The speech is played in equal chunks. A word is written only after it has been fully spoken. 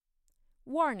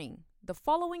Warning: the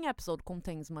following episode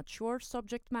contains mature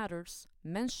subject matters,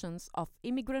 mentions of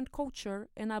immigrant culture,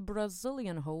 and a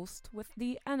Brazilian host with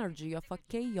the energy of a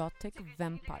chaotic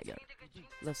vampire.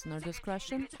 Listener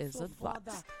discretion is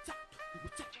advised.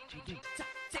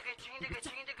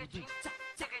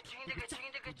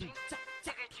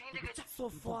 Sou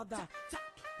foda,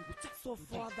 sou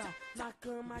foda, na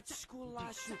cama te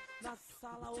esculacho, na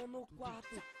sala ou no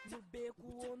quarto, no beco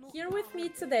ou no Here with me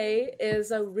today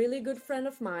is a really good friend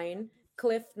of mine,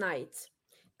 Clif Knight.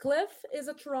 Clif is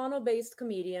a Toronto-based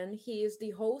comedian. He is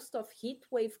the host of Heat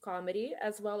Wave Comedy,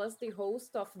 as well as the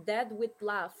host of Dead with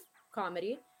Laugh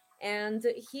Comedy. And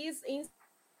his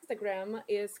Instagram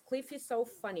is Clif is so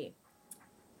funny.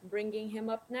 Bringing him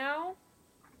up now.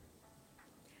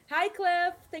 Hi,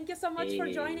 Clif. Thank you so much for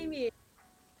joining me.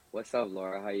 What's up,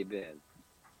 Laura? How you been?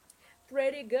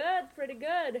 Pretty good, pretty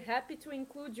good. Happy to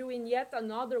include you in yet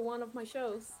another one of my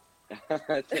shows.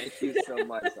 Thank you so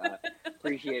much.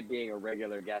 Appreciate being a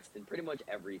regular guest in pretty much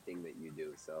everything that you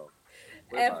do. So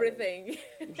everything.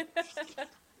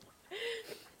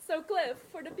 So, Clif,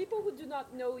 for the people who do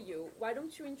not know you, why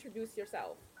don't you introduce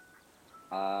yourself?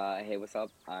 Hey, what's up?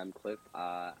 I'm Clif.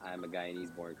 I'm a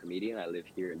Guyanese-born comedian. I live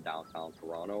here in downtown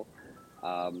Toronto.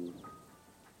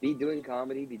 Be doing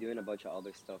comedy, be doing a bunch of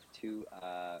other stuff too.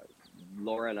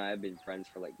 Laura and I have been friends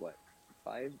for like what,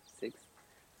 5, 6,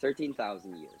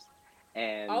 13,000 years.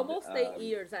 And almost 8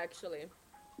 years actually.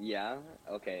 Yeah,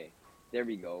 okay. There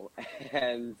we go.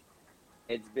 And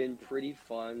it's been pretty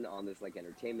fun on this like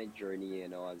entertainment journey,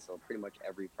 and so pretty much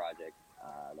every project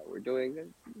that we're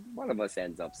doing, one of us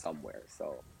ends up somewhere.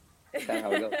 So that's kind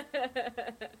of how it goes.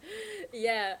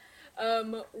 Yeah.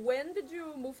 When did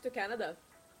you move to Canada?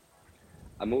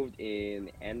 I moved in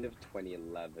end of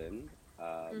 2011.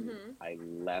 I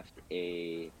left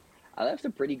a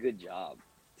pretty good job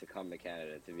to come to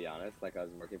Canada, to be honest. Like, I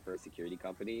was working for a security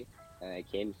company, and I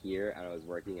came here and I was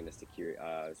working in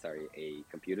a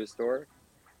computer store.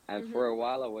 And for a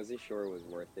while I wasn't sure it was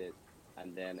worth it.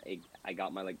 And then I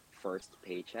got my like first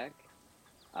paycheck.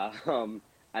 And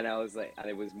I was like, and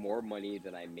it was more money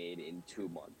than I made in 2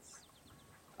 months.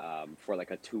 For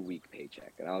like a 2-week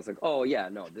paycheck. And I was like, oh yeah,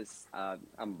 no, this, I'm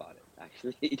about it,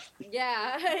 actually.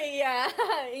 Yeah,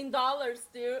 in dollars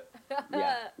too.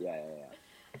 Yeah.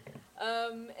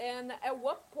 And at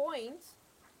what point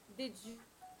did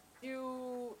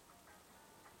you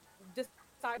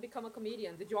decide to become a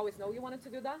comedian? Did you always know you wanted to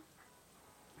do that?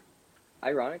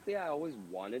 Ironically, I always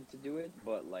wanted to do it,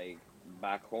 but like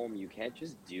back home, you can't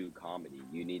just do comedy.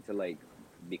 You need to like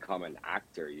become an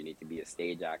actor. You need to be a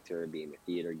stage actor, be in the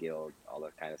theater guild, all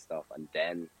that kind of stuff. And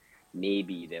then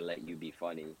maybe they let you be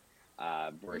funny.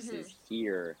 Versus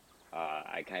here,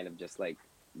 I kind of just like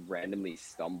randomly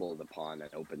stumbled upon an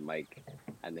open mic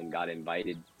and then got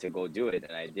invited to go do it.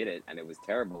 And I did it, and it was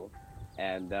terrible.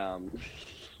 And and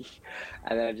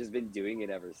then I've just been doing it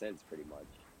ever since, pretty much.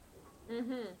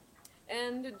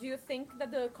 And do you think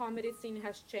that the comedy scene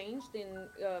has changed in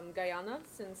Guyana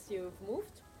since you've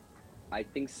moved? I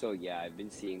think so, yeah. I've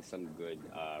been seeing some good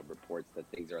reports that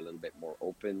things are a little bit more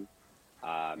open.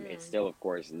 It's still, of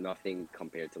course, nothing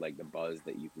compared to like the buzz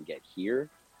that you can get here.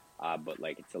 But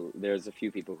like there's a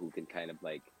few people who can kind of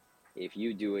like, if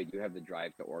you do it, you have the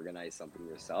drive to organize something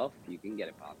yourself, you can get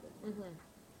it popping.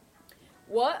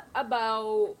 What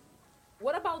about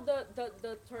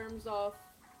the terms of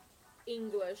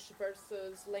English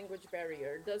versus language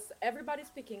barrier? Does everybody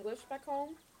speak English back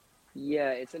home? Yeah,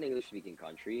 it's an English-speaking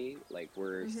country. Like,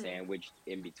 we're sandwiched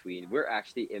in between. We're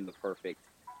actually in the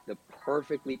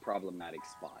perfectly problematic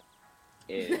spot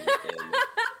in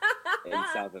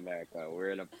South America.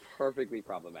 We're in a perfectly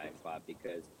problematic spot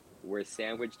because we're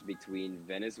sandwiched between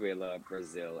Venezuela,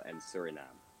 Brazil, and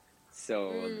Suriname.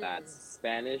 So that's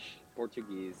Spanish,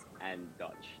 Portuguese, and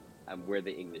Dutch. And we're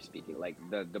the English speaking. Like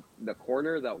the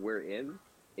corner that we're in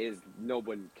is no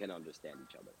one can understand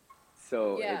each other.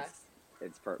 So yeah.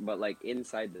 But like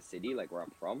inside the city, like where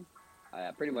I'm from,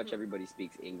 pretty much everybody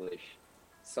speaks English.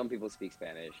 Some people speak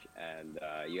Spanish, and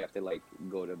you have to like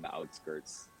go to the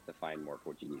outskirts to find more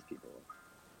Portuguese people.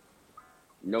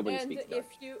 Nobody speaks Dutch.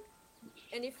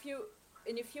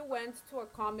 If you went to a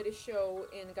comedy show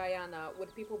in Guyana,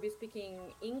 would people be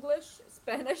speaking English,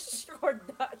 Spanish, or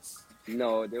Dutch?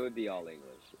 No, they would be all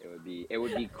English. It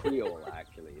would be Creole,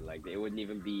 actually. Like, it wouldn't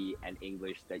even be an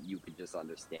English that you could just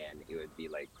understand. It would be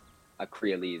like a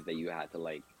Creolese that you had to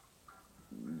like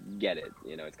get it.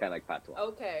 It's kind of like patois.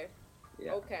 Okay.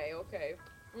 Yeah. Okay.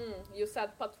 You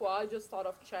said patois. I just thought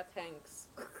of Chet Hanks.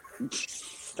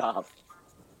 Stop.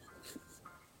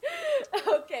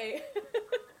 Okay.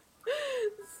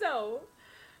 So,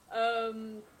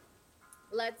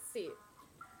 let's see.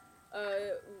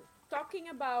 Talking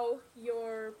about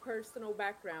your personal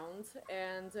background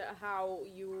and how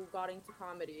you got into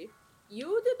comedy,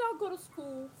 you did not go to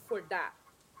school for that.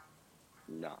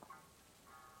 No,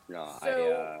 no.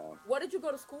 So, what did you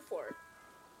go to school for?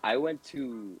 I went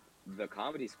to the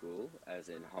comedy school, as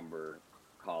in Humber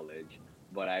College,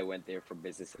 but I went there for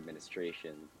business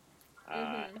administration,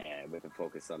 Mm-hmm. and with a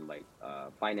focus on like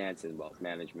finance and wealth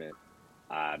management,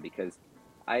 because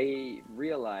I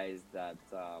realized that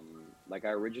like I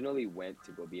originally went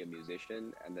to go be a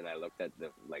musician, and then I looked at the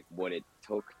like what it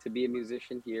took to be a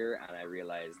musician here, and I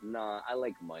realized, nah, I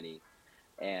like money,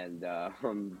 and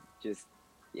just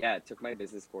yeah, took my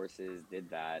business courses, did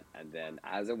that, and then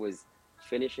as I was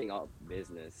finishing up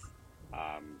business,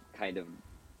 kind of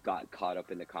got caught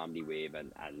up in the comedy wave,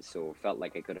 and so felt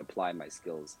like I could apply my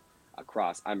skills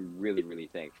across. I'm really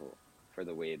thankful for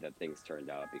the way that things turned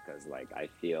out, because like I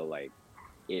feel like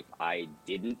if I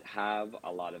didn't have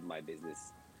a lot of my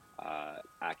business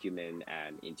acumen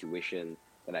and intuition,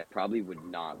 then I probably would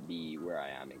not be where I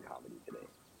am in comedy today.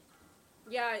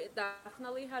 Yeah, it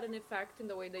definitely had an effect in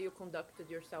the way that you conducted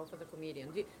yourself as a comedian.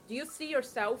 Do you see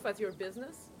yourself as your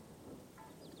business?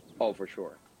 Oh, for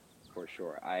sure. For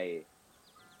sure. I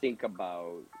think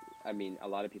about, I mean, a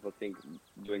lot of people think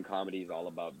doing comedy is all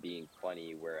about being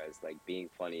funny, whereas like being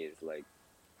funny is like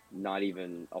not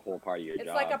even a whole part of your It's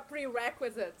like a job.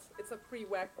 prerequisite. It's a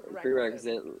prerequisite.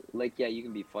 Prerequisite, like, yeah, you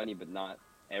can be funny, but not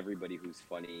everybody who's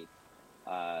funny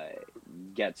uh,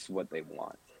 gets what they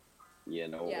want, you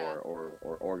know, Yeah. or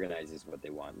organizes what they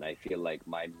want. And I feel like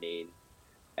my main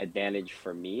advantage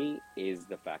for me is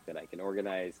the fact that I can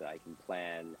organize, that I can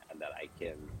plan, and that I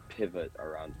can pivot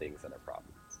around things that are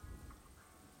problems.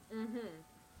 Mm-hmm.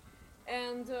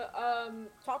 And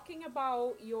talking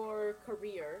about your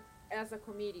career as a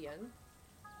comedian,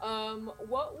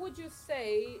 what would you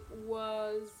say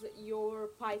was your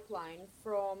pipeline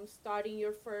from starting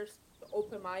your first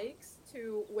open mics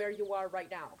to where you are right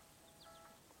now?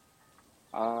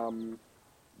 Um,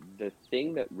 the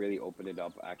thing that really opened it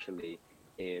up actually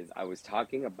is I was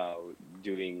talking about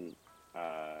doing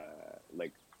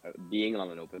like being on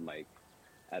an open mic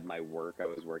at my work. I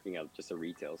was working at just a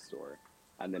retail store,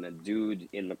 and then a dude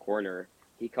in the corner,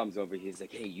 he comes over. He's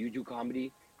like, "Hey, you do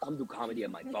comedy? Come do comedy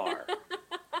at my bar."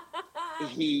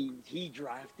 He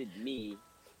drafted me,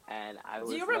 and I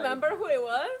Do you was like, remember who it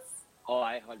was? "Oh,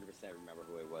 I 100% remember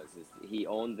who it was. He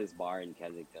owned this bar in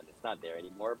Kensington. It's not there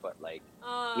anymore, but like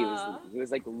Uh, he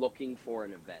was like looking for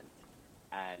an event,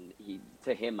 and he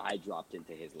to him I dropped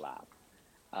into his lap.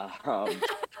 Um,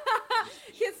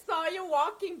 he saw you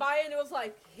walking by and it was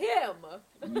like, him.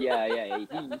 yeah.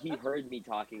 He heard me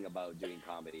talking about doing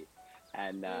comedy,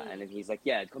 and Mm. then he's like,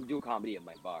 "Yeah, come do a comedy at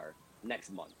my bar next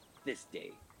month, this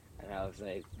day." And I was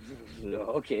like,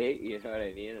 "Okay," you know what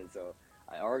I mean? And so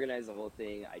I organized the whole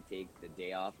thing. I take the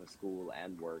day off of school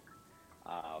and work.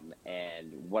 And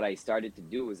what I started to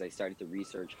do is I started to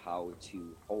research how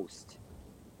to host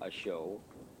a show.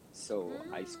 So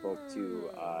I spoke to,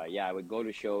 Mm. yeah, I would go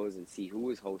to shows and see who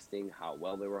was hosting, how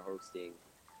well they were hosting.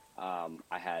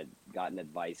 I had gotten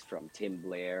advice from Tim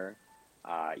Blair,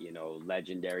 you know,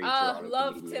 legendary Toronto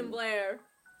Love Tim comedian, Blair.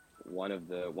 one of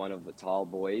the tall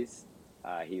boys.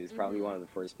 He was probably Mm-hmm. one of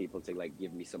the first people to like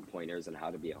give me some pointers on how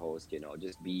to be a host. You know,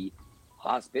 just be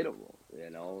hospitable. You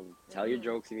know, tell your Mm-hmm.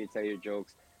 jokes if you tell your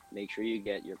jokes. Make sure you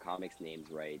get your comics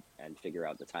names right and figure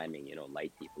out the timing. You know,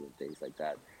 light people and things like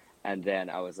that. And then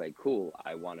I was like, cool.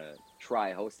 I want to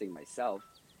try hosting myself.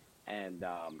 And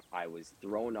I was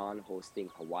thrown on hosting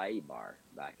Hawaii Bar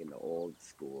back in the old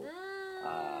school.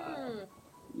 Uh, Mm.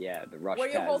 yeah, the Were Rush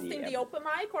you Kazi. hosting the open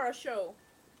mic or a show?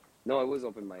 No, it was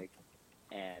open mic,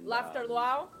 and Laughter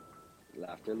Luau?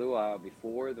 Laughter Luau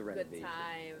before the Good renovation,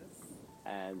 times.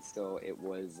 and so it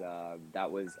was that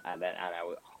was and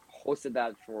hosted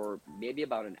that for maybe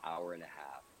about an hour and a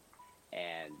half,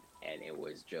 and it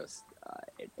was just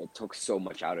it took so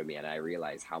much out of me, and I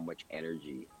realized how much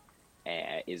energy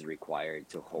is required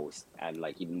to host, and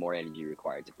like even more energy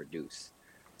required to produce.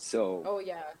 So Oh,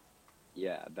 yeah.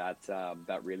 yeah,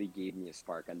 that really gave me a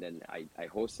spark, and then I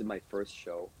hosted my first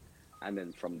show, and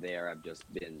then from there I've just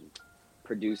been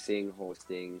producing,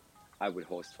 hosting. I would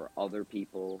host for other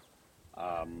people.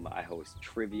 I host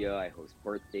trivia, I host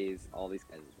birthdays, all these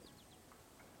kinds of things.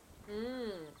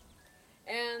 Mm.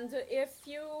 And if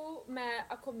you met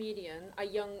a comedian, a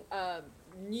young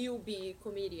newbie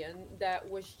comedian that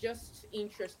was just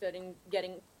interested in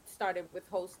getting started with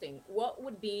hosting, what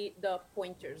would be the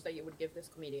pointers that you would give this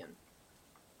comedian?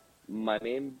 My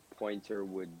main pointer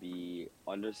would be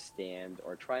understand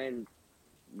or try and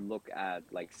look at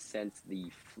like sense the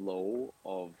flow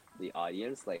of the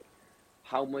audience. Like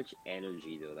how much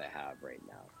energy do they have right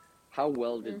now? How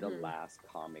well did the Mm-hmm. last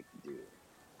comic do?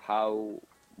 How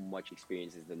much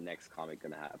experience is the next comic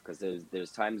gonna have? Because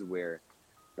there's times where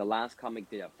the last comic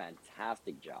did a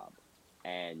fantastic job,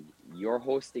 and your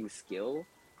hosting skill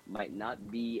might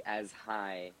not be as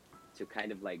high to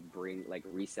kind of like bring like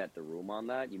reset the room on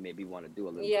that. You maybe want to do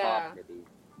a little cough, Yeah. maybe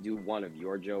do one of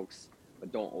your jokes,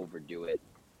 but don't overdo it.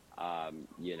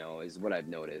 Is what I've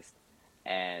noticed.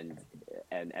 And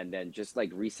and then just like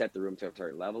reset the room to a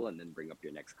certain level and then bring up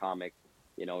your next comic.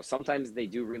 Sometimes they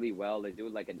do really well. They do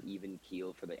like an even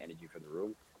keel for the energy for the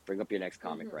room. Bring up your next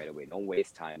comic Mm-hmm. right away. Don't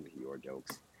waste time with your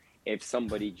jokes. If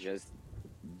somebody just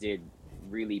did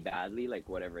really badly, like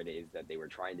whatever it is that they were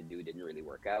trying to do didn't really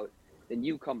work out, then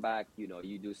you come back,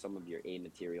 you do some of your A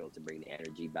material to bring the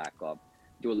energy back up,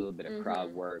 do a little bit of crowd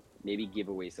Mm-hmm. work, maybe give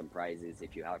away some prizes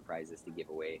if you have prizes to give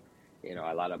away.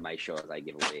 A lot of my shows I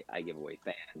give away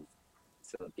fans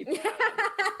so that people have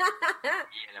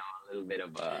a little bit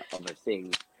of a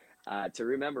thing to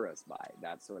remember us by,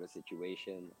 that sort of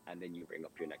situation, and then you bring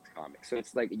up your next comic. So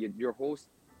it's like your host,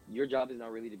 your job is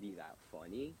not really to be that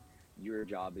funny. Your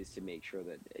job is to make sure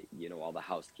that all the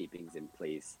housekeeping's in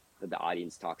place, that the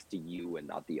audience talks to you and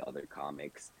not the other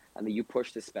comics, and that you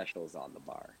push the specials on the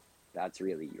bar. That's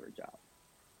really your job.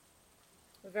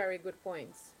 Very good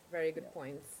points. Very good Yeah.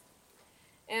 points.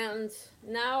 And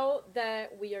now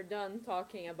that we are done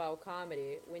talking about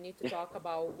comedy, we need to talk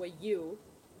about what you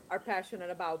are passionate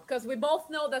about. Because we both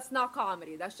know that's not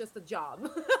comedy, that's just a job.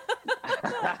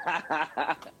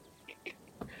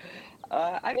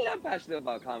 I mean, I'm passionate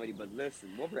about comedy, but listen,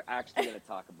 what we're actually going to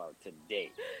talk about today,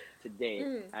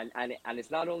 Mm. and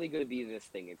it's not only going to be this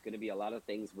thing; it's going to be a lot of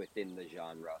things within the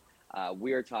genre.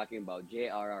 We are talking about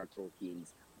J.R.R.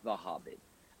 Tolkien's The Hobbit.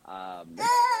 Um,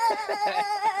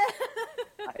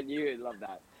 I knew you'd love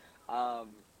that. Um,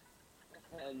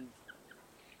 and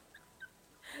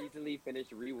recently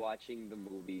finished rewatching the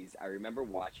movies. I remember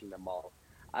watching them all.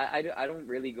 I don't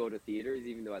really go to theaters,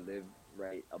 even though I live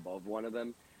right above one of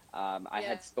them. I Yeah.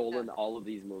 had stolen all of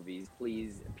these movies.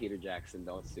 Please, Peter Jackson,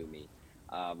 don't sue me.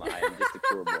 I am just a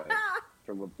poor boy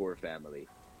from a poor family.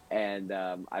 And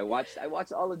I watched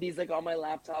all of these like on my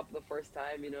laptop the first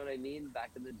time, you know what I mean,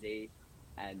 back in the day.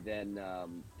 And then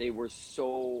they were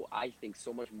I think,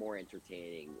 so much more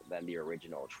entertaining than the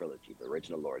original trilogy, the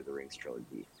original Lord of the Rings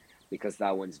trilogy, because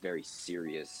that one's very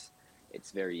serious.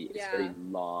 It's very Yeah.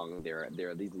 long. There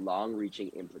are these long-reaching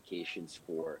implications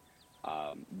for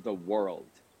the world.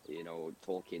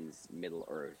 Tolkien's Middle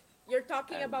Earth, You're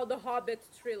talking and about the Hobbit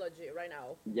trilogy right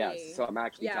now. yes, so I'm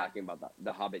actually Yeah. talking about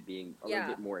the Hobbit being a little Yeah.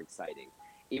 bit more exciting,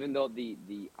 even though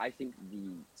the I think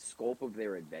the scope of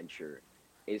their adventure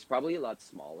is probably a lot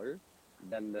smaller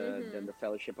than the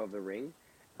Fellowship of the Ring.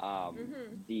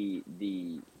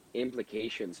 The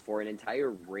implications for an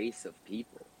entire race of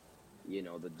people, the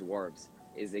dwarves,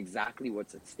 is exactly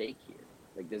what's at stake here.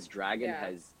 Like, this dragon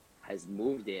Yeah. has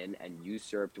moved in and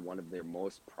usurped one of their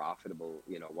most profitable,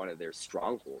 one of their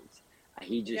strongholds. And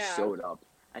he just Yeah. showed up,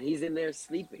 and he's in there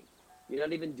sleeping. You're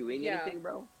not even doing Yeah. anything,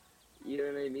 bro. You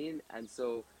know what I mean? And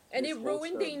so And this it whole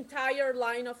ruined the story, entire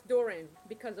line of Durin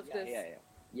because of yeah, yeah, this yeah,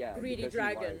 yeah, greedy because he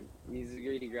wanted, dragon. he's a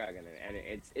greedy dragon, and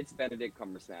it's Benedict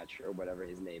Cumbersnatch or whatever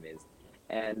his name is,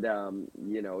 and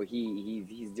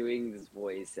he's doing this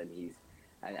voice, and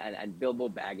and Bilbo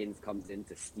Baggins comes in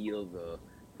to steal the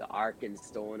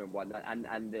Arkenstone and whatnot,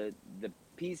 and the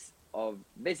piece of,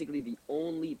 basically the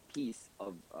only piece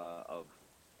of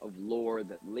lore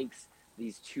that links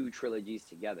these two trilogies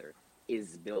together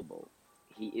is Bilbo.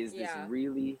 He is this Yeah.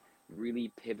 really, really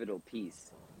pivotal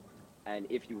piece. And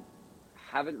if you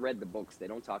haven't read the books, they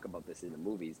don't talk about this in the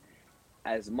movies.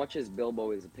 As much as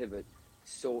Bilbo is a pivot,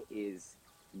 so is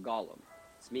Gollum,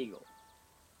 Smeagol,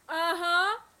 Uh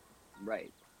huh.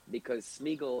 right? Because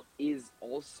Smeagol is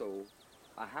also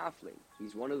a halfling.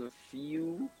 He's one of the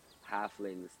few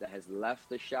halflings that has left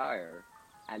the Shire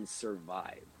and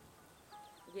survived.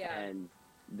 Yeah. And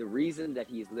the reason that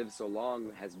he's lived so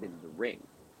long has been the ring.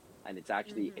 And it's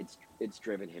actually it's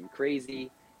driven him crazy.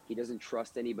 He doesn't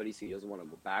trust anybody, so he doesn't want to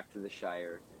go back to the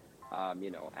Shire.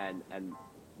 And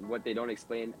what they don't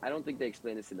explain, I don't think they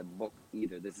explain this in the book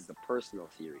either. This is a personal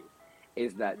theory,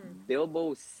 is that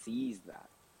Bilbo sees that.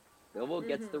 Bilbo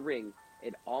gets the ring.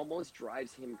 It almost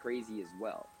drives him crazy as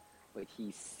well, but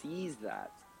he sees that,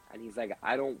 and he's like,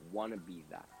 I don't want to be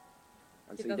that.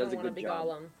 And He so he does doesn't a want to good be job.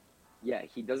 Gollum. Yeah,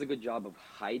 he does a good job of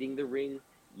hiding the ring,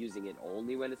 using it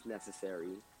only when it's necessary,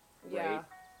 right? Yeah.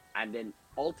 And then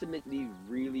ultimately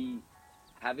really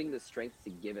having the strength to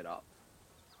give it up,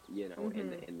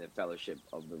 in the Fellowship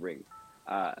of the Ring.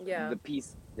 Yeah. The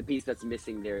piece that's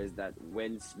missing there is that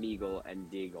when Smeagol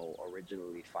and Deagle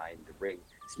originally find the ring,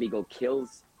 Smeagol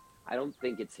kills. I don't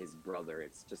think it's his brother;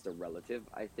 it's just a relative.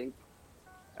 I think,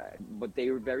 but they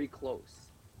were very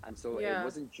close, and so it Yeah.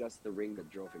 wasn't just the ring that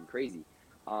drove him crazy.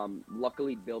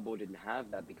 Luckily, Bilbo didn't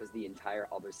have that because the entire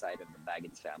other side of the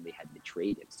Baggins family had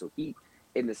betrayed him. So he,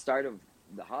 in the start of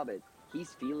The Hobbit,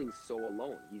 he's feeling so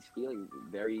alone. He's feeling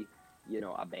very,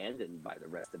 abandoned by the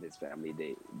rest of his family.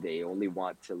 They only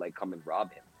want to like come and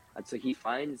rob him, and so he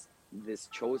finds this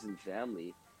chosen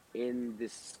family in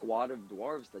this squad of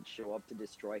dwarves that show up to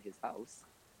destroy his house.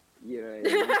 You know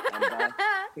what I mean? And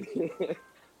that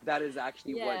that is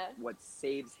actually Yeah. what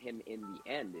saves him in the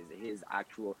end is his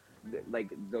actual like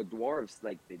the dwarves,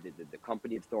 like the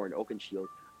company of Thorin Oakenshield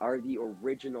are the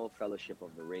original Fellowship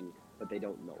of the Ring, but they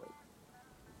don't know it.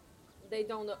 They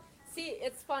don't know. See,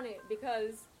 it's funny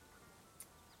because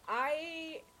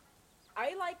I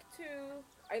I like to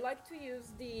I like to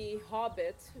use the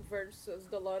Hobbit versus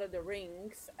the Lord of the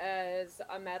Rings as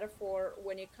a metaphor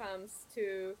when it comes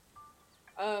to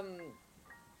um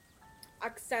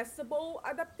accessible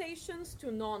adaptations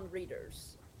to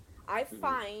non-readers. I Hmm.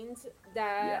 find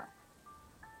that Yeah.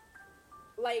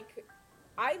 like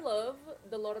I love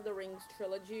the Lord of the Rings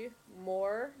trilogy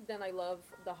more than I love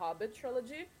the Hobbit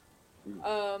trilogy. Mm.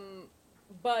 Um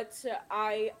but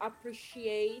I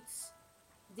appreciate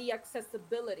the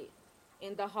accessibility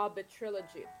in the Hobbit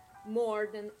trilogy more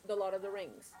than the Lord of the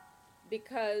Rings.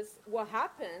 Because what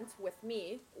happened with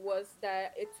me was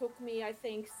that it took me, I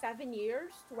think, 7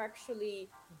 years to actually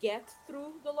get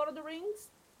through the Lord of the Rings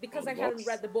Oh, because the I hadn't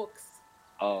read books. the books.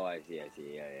 Oh, I see. I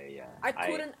see. Yeah. Yeah. Yeah.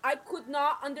 I could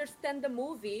not understand the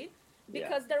movie Yeah.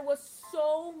 because there was so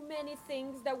many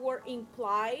things that were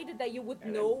implied that you would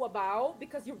And then know about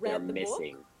because you they're read the book.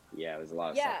 missing. Yeah, there's a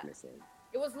lot of stuff Yeah, missing.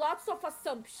 it was lots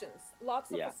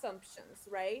of Yeah. assumptions,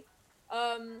 right?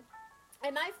 um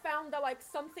and I found that like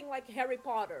something like Harry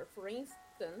Potter, for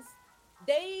instance,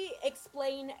 they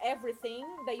explain everything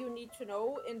that you need to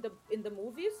know in the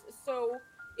movies. So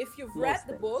if you've read Most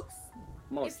the things. books,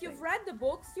 Most things.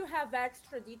 you have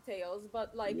extra details,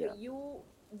 but like Yeah. you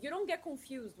don't get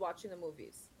confused watching the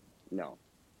movies. No.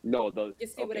 No, the You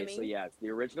see what I okay, so mean? yeah, it's the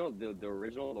original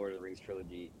Lord of the Rings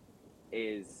trilogy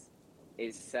is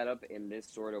is set up in this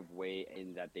sort of way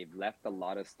in that they've left a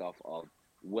lot of stuff of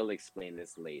we'll explain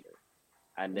this later.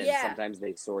 And then Yeah, sometimes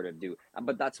they sort of do.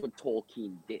 But that's what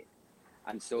Tolkien did.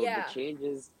 And so the yeah,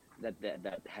 changes that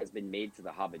has been made to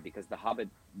the Hobbit, because the Hobbit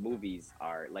movies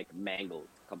are like mangled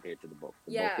compared to the book.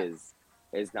 The book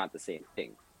yeah, is not the same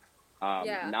thing.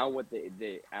 yeah, Now what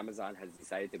the Amazon has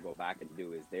decided to go back and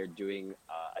do is they're doing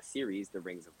a series, The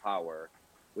Rings of Power,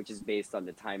 which is based on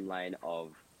the timeline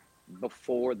of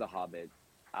before The Hobbit,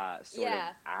 sort of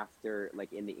yeah, after,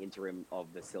 like in the interim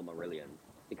of the Silmarillion,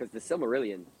 because the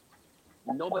Silmarillion,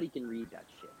 nobody can read that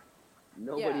shit. yeah.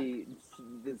 Nobody,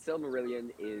 the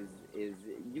Silmarillion is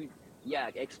you. Yeah,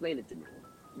 explain it to me.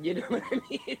 You know what I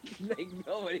mean? Like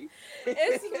nobody.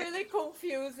 It's really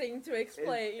confusing to it,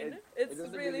 explain. it, it It's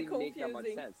doesn't really really make that much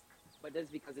confusing. sense. But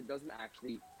that's because it doesn't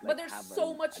actually But like there's have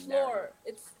so a much narrative. lore.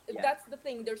 It's Yeah, That's the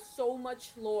thing. There's so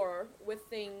much lore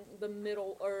within the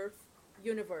Middle Earth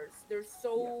universe. There's yeah.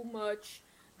 so much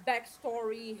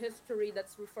backstory, history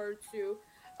that's referred to,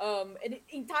 and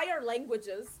entire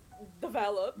languages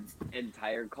developed,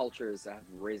 Entire cultures have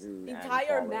risen and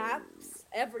entire fallen. maps,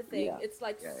 everything. Yeah, It's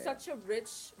like yeah, yeah. such a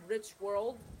rich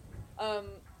world.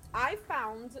 I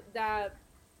found that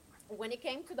when it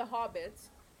came to The Hobbit,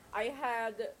 I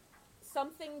had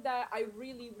something that I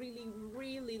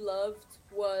really loved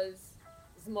was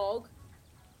Smog.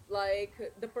 Like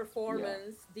the Yeah.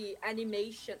 performance, the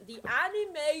animation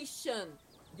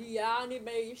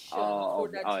for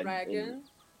Of that in dragon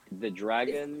the is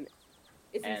dragon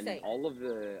is and insane. all of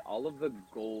the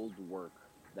gold work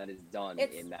that is done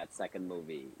It's in that second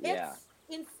movie. Yeah. it's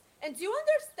in, and do you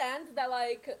understand that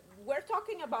like we're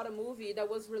talking about a movie that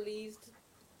was released,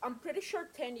 I'm pretty sure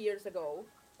 10 years ago.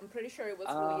 I'm pretty sure it was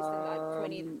released in like Um,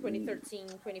 2013,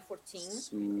 2014.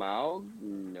 Smaug?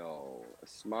 No.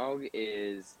 Smaug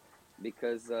is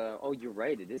because oh, you're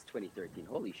right, it is 2013.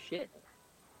 Holy shit.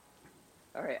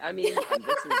 All right. I mean, and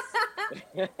this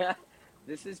is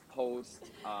this is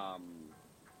post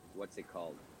what's it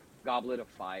called? Goblet of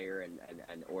Fire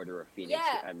and Order of Phoenix,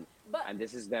 Yeah, but and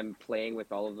this is them playing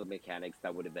with all of the mechanics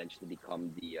that would eventually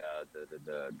become the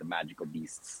Magical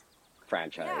Beasts yeah,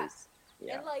 franchise.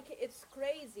 Yeah. and like it's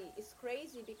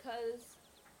crazy because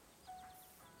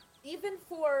even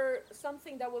for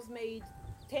something that was made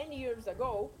 10 years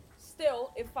ago,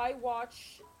 still if I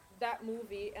watch that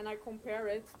movie and I compare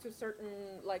it to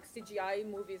certain like CGI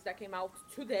movies that came out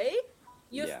today,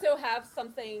 you Yeah. still have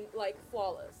something like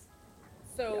flawless.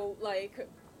 Yeah. So like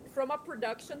from a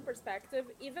production perspective,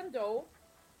 even though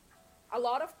a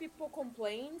lot of people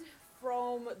complained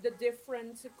from the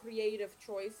different creative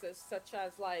choices, such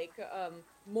as like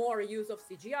more use of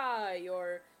CGI,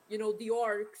 or the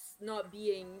orcs not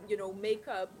being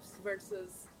makeups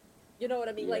versus, what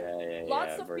I mean, like Yeah, yeah,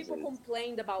 lots yeah. of people Versus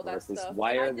complained about that versus stuff,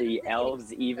 why and I are didn't the take any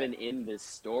elves even offense. in this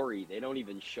story? They don't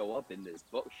even show up in this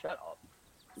book. Shut up.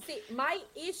 See, my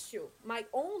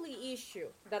only issue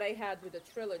that I had with the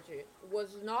trilogy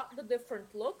was not the different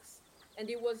looks, and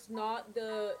it was not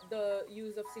the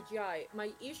use of CGI.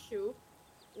 My issue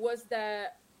was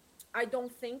that I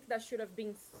don't think that should have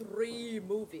been three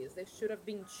movies. There should have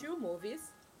been two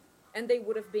movies, and they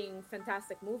would have been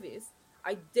fantastic movies.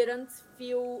 I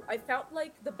felt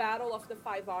like the Battle of the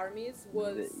Five Armies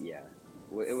was Yeah.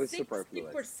 It was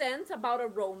superfluous. 60% about a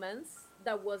romance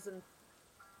that wasn't.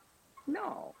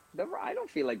 No, I don't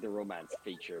feel like the romance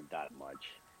featured that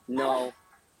much. Uh, No, to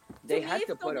they me, had it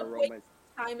to felt put a like romance.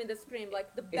 wasting time in the screen.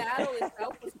 Like the battle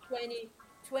itself was 20%,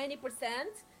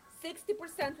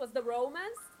 60% was the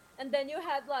romance, and then you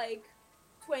had like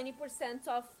 20%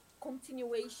 of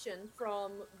continuation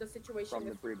from the situation From the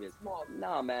with previous. Smog.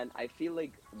 Nah, man, I feel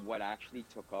like what actually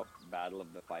took up Battle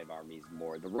of the Five Armies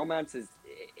more. The romance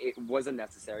it wasn't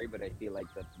necessary, but I feel like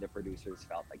the producers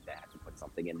felt like they had to put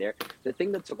something in there. The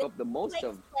thing that took They up the most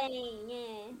of explain,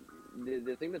 yeah.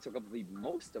 the thing that took up the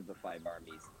most of the Five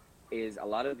Armies is a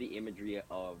lot of the imagery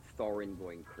of Thorin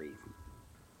going crazy,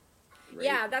 right?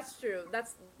 Yeah, that's true.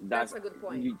 That's That's a good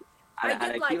point. you, I and did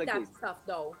I feel like like that stuff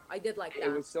though. I did like it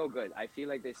that. was so good. I feel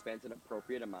like they spent an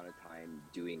appropriate amount of time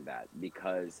doing that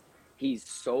because he's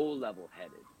so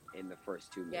level-headed in the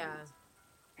first two Yeah, movies.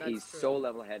 He's that's so true.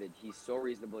 level-headed. He's so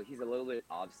reasonable. He's a little bit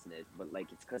obstinate, but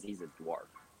like it's because he's a dwarf,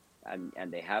 and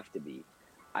they have to be.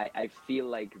 I feel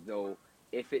like though,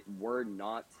 if it were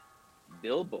not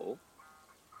Bilbo,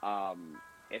 um,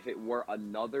 if it were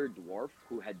another dwarf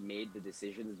who had made the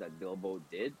decisions that Bilbo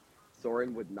did,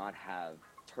 Thorin would not have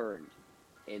turned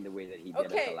in the way that he did at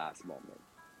the Okay, last moment.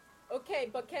 okay,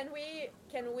 but can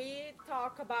we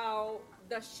talk about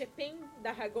the shipping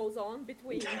that goes on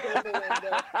between Bilbo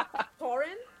and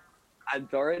Thorin? And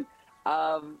Thorin,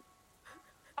 um,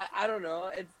 I don't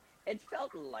know. It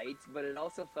felt light, but it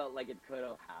also felt like it could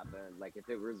have happened. Like if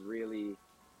it was really,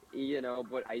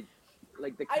 But I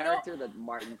like the I know, character that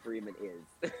Martin Freeman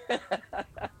is.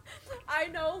 I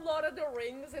know. Lord of the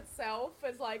Rings itself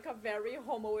is like a very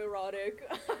homoerotic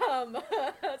um,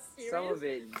 series.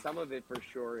 Some of it for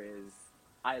sure is.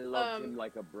 I loved Um, him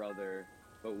like a brother,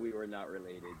 but we were not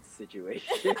related.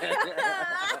 Situation.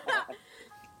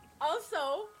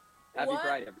 also, Happy what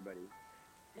Pride, everybody.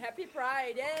 Happy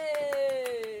Pride!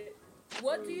 Yay!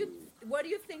 What do you Oh. what do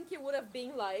you think it would have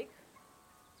been like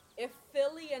if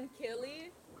Philly and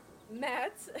Killy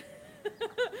met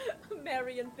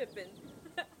Merry and Pippin?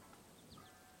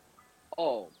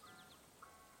 Oh,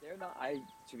 they're not.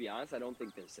 To be honest, I don't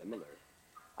think they're similar.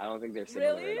 I don't think they're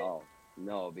similar Really? at all.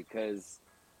 No, because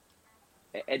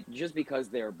just because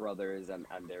they're brothers and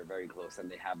they're very close and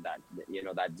they have that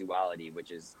that duality,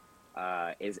 which is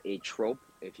a trope.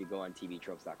 If you go on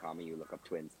tvtropes.com and you look up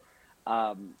twins,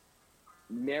 um,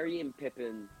 Merry and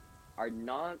Pippin are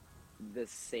not the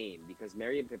same because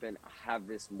Merry and Pippin have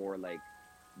this more like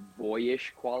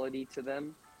boyish quality to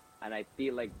them, and I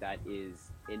feel like that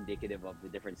is indicative of the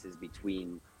differences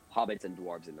between hobbits and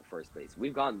dwarves in the first place.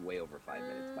 We've gone way over 5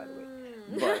 minutes, by the way,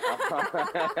 Mm. but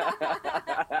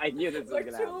I knew this was We're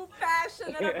gonna happen. too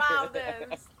passionate about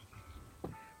this.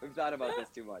 We've thought about this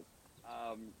too much.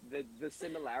 The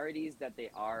similarities that they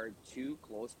are two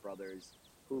close brothers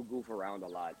who goof around a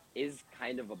lot is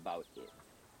kind of about it.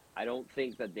 I don't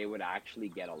think that they would actually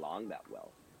get along that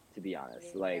well, to be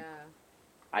honest. Like Yeah,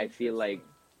 I feel like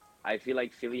interesting. I feel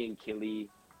like Philly and Killy,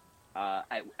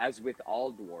 as with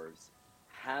all dwarves,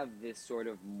 have this sort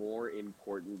of more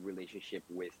important relationship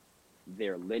with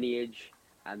their lineage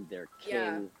and their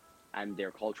Yeah, king and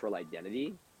their cultural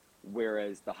identity,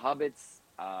 whereas the hobbits,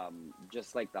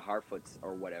 just like the Harfoots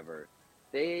or whatever,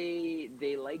 they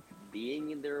like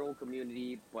being in their own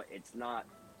community, but it's not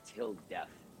till death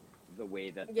the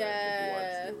way that the dwarves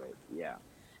yeah. do it. Yeah.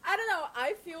 I don't know.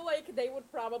 I feel like they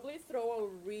would probably throw a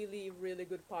really, really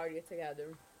good party together.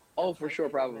 Oh, That's for my sure,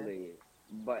 take on it. probably.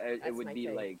 But it That's would my be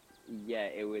take. like, yeah,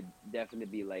 it would definitely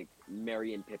be like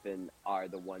Merry and Pippin are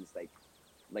the ones like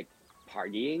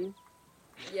partying,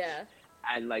 Yeah,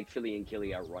 and like Philly and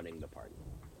Killy are running the party.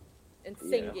 and You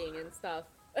know. singing and stuff.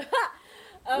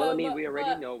 Well, I um, mean, we already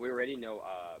but know. We already know.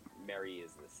 Mary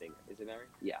is the singer. Is it Mary?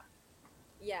 Yeah,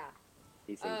 yeah,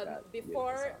 He sings that beautiful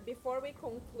before we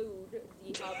conclude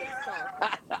the Hobbit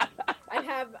talk,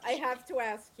 I have to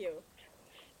ask you: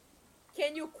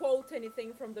 can you quote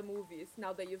anything from the movies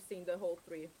now that you've seen the whole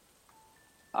three?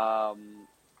 song.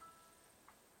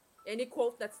 Any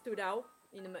quote that stood out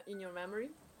in your memory?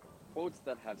 Quotes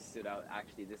that have stood out.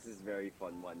 Actually, this is a very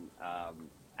fun one.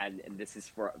 And this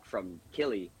is from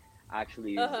Killy.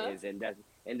 Actually, Uh-huh. is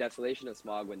in Desolation of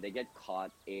Smog when they get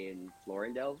caught in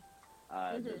Florindel,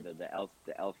 Mm-hmm. the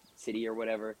elf city or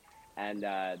whatever, and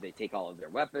they take all of their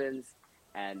weapons,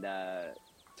 and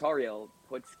Toriel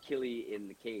puts Killy in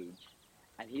the cage,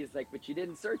 and he's like, "But you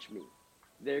didn't search me.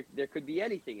 There could be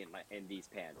anything in these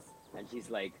pants," and she's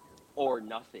like, "Or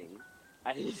nothing,"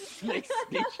 and he's like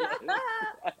speechless.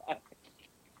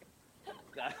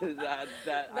 That I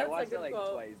That's a watched it good like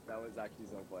quote. twice. That was actually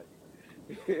so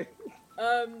funny.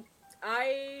 Um,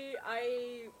 I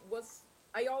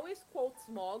always quote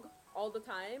Smog all the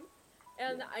time,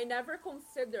 and Yeah. I never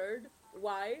considered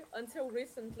why until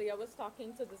recently. I was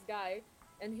talking to this guy,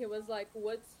 and he was like,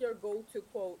 "What's your go-to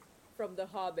quote from The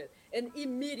Hobbit?" And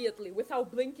immediately, without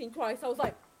blinking twice, I was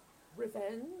like,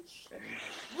 "Revenge,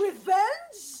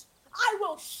 revenge! I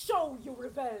will show you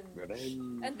revenge!"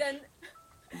 Revenge. And then,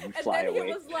 You and fly then he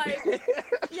away. was like,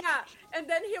 yeah, and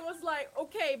then he was like,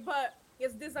 "Okay, but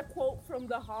is this a quote from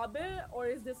The Hobbit or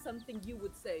is this something you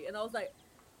would say?" And I was like,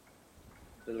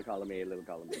 Little column A, little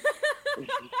column B.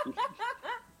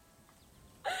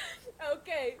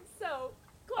 okay, so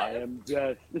I Cliff, am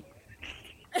death.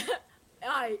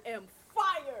 I am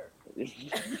fire.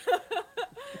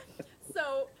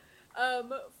 So,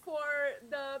 for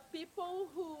the people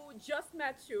who just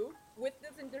met you with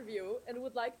this interview and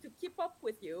would like to keep up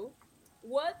with you,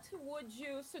 what would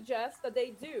you suggest that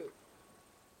they do?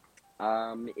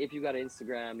 If you got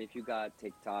Instagram, if you got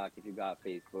TikTok, if you got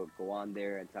Facebook, go on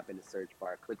there and type in the search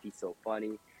bar, Cliffy So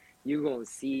Funny. You're going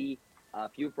to see a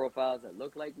few profiles that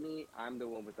look like me. I'm the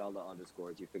one with all the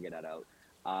underscores. You figure that out.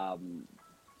 Um,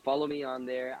 Follow me on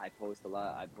there. I post a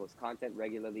lot. I post content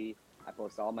regularly. I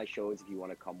post all my shows if you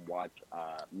want to come watch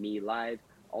me live.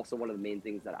 Also, one of the main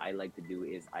things that I like to do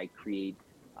is I create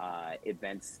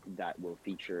events that will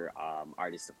feature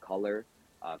artists of color,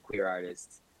 queer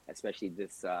artists, especially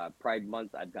this Pride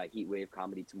Month. I've got Heatwave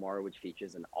Comedy tomorrow, which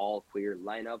features an all queer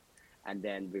lineup. And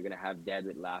then we're going to have Dead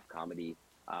with Laugh Comedy,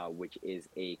 which is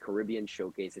a Caribbean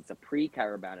showcase. It's a pre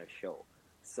Caravana show.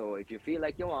 So if you feel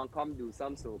like you want to come do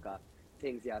some soca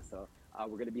things, yeah, so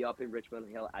we're going to be up in Richmond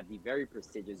Hill at the very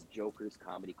prestigious Joker's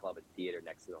Comedy Club and Theater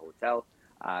next to the hotel.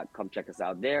 Come check us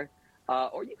out there.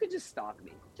 Or you could just stalk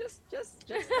me. Just stalk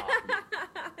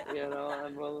me. You know,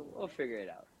 and we'll figure it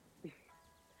out.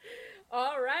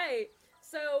 All right.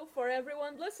 So, for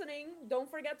everyone listening, don't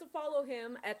forget to follow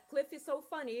him at Cliff is So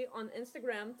Funny on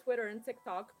Instagram, Twitter, and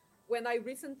TikTok. When I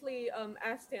recently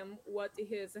asked him what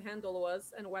his handle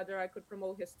was and whether I could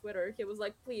promote his Twitter, he was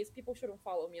like, "Please, people shouldn't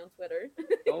follow me on Twitter."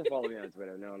 Don't follow me on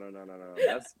Twitter. No.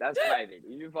 That's private.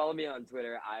 If you follow me on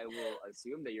Twitter, I will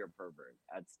assume that you're a pervert.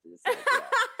 That's just like,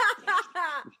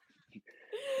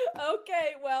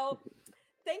 Okay, well,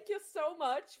 thank you so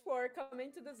much for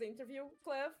coming to this interview,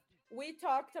 Cliff. We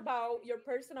talked about your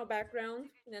personal background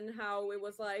and how it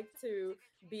was like to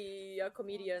be a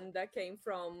comedian that came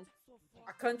from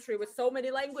a country with so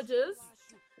many languages.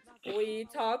 We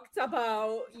talked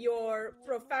about your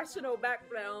professional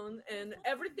background and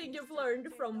everything you've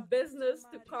learned from business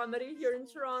to comedy here in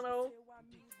Toronto.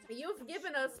 You've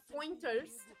given us pointers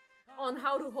on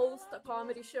how to host a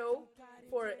comedy show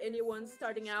for anyone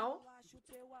starting out.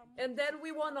 And then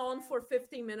we went on for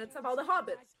 15 minutes about The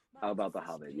Hobbit. how about the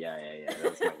Hobbit? Yeah.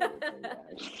 That's my favorite thing.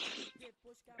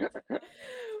 Yeah.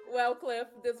 Well, Cliff,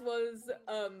 this was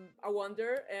a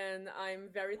wonder, and I'm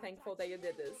very thankful that you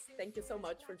did this. Thank you so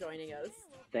much for joining us.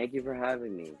 Thank you for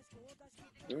having me.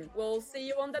 We'll see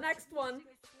you on the next one.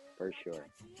 For sure.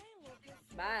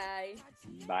 Bye.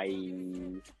 Bye.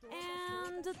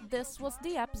 And this was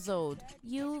the episode.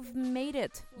 You've made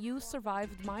it. You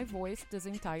survived my voice this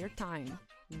entire time.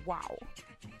 Wow.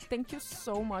 Thank you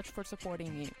so much for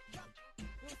supporting me.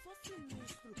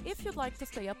 If you'd like to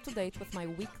stay up to date with my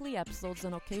weekly episodes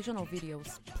and occasional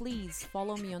videos, please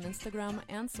follow me on Instagram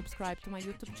and subscribe to my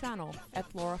YouTube channel at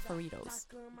Laura Faritos.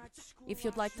 If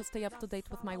you'd like to stay up to date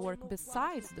with my work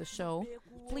besides the show,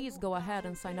 please go ahead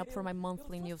and sign up for my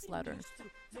monthly newsletter.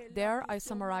 There, I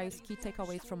summarize key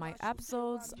takeaways from my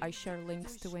episodes, I share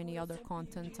links to any other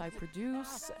content I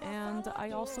produce, and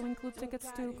I also include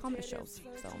tickets to comedy shows,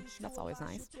 so that's always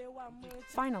nice.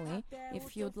 Finally,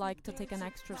 if you'd like to take an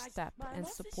extra step and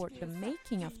support the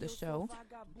making of the show,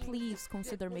 please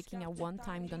consider making a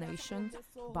one-time donation,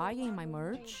 buying my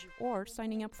merch, or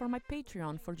signing up for my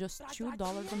Patreon for just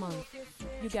 $2 a month.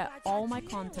 You get all my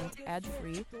content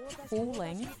ad-free, full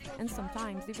length, and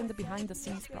sometimes even the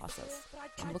behind-the-scenes process.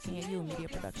 I'm looking at you, media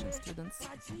production students.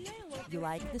 You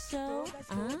like the show?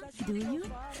 Do you?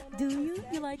 Do you?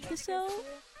 You like the show?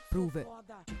 Prove it.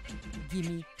 Give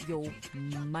me your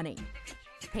money.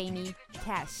 Pay me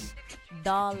cash.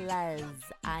 Dollars.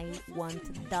 I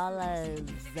want dollars.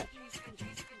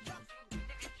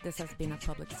 This has been a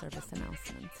public service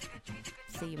announcement.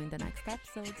 See you in the next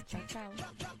episode. Ciao, ciao.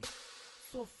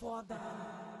 Sou foda.